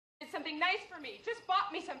nice for me. Just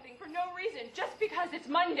bought me something for no reason, just because it's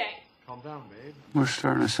Monday. Calm down, babe. We're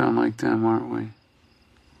starting to sound like them, aren't we?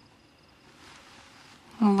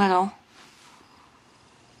 A little.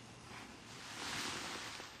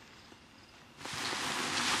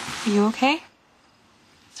 Are you okay?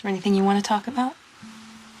 Is there anything you want to talk about?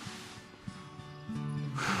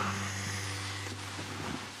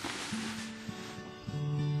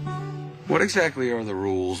 What exactly are the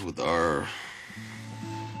rules with our,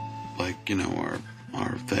 like, you know,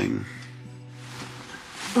 our thing?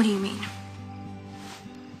 What do you mean?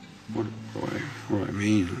 What do I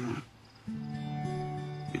mean?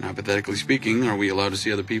 I mean, hypothetically speaking, are we allowed to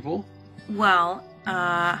see other people? Well,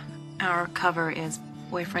 our cover is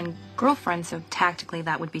boyfriend-girlfriend, so tactically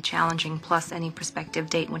that would be challenging, plus any prospective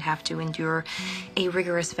date would have to endure a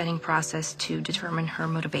rigorous vetting process to determine her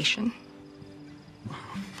motivation.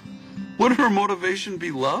 Would her motivation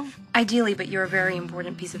be love? Ideally, but you're a very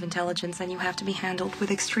important piece of intelligence and you have to be handled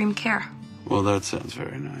with extreme care. Well, that sounds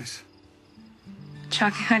very nice.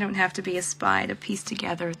 Chuck, I don't have to be a spy to piece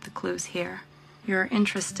together the clues here. You're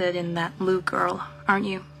interested in that Lou girl, aren't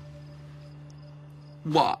you?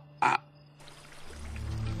 What?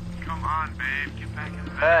 Come on, babe. Get back in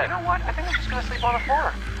bed. You know what? I think I'm just gonna sleep on the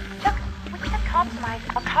floor. Look, we could have compromised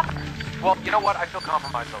our cover. Well, you know what? I feel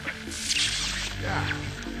compromised over. Yeah.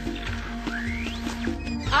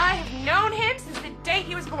 I have known him since the day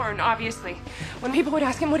he was born, obviously. When people would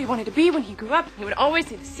ask him what he wanted to be when he grew up, he would always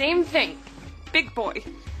say the same thing. Big boy.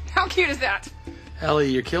 How cute is that? Ellie,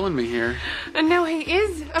 you're killing me here. And now he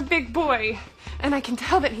is a big boy. And I can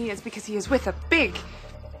tell that he is because he is with a big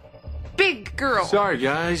girl. Sorry,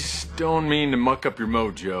 guys. Don't mean to muck up your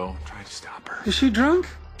mojo. Try to stop her. Is she drunk?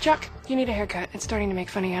 Chuck, you need a haircut. It's starting to make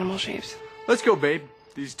funny animal shapes. Let's go, babe.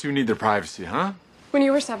 These two need their privacy, huh? When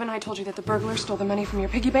you were 7, I told you that the burglar stole the money from your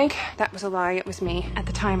piggy bank. That was a lie. It was me. At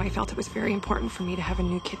the time, I felt it was very important for me to have a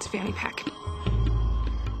new kid's fanny pack.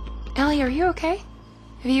 Ellie, are you okay?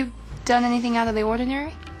 Have you done anything out of the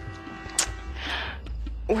ordinary?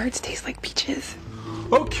 Words taste like peaches.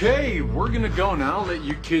 Okay, we're gonna go now. Let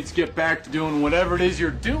you kids get back to doing whatever it is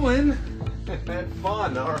you're doing. Have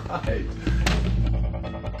fun, all right.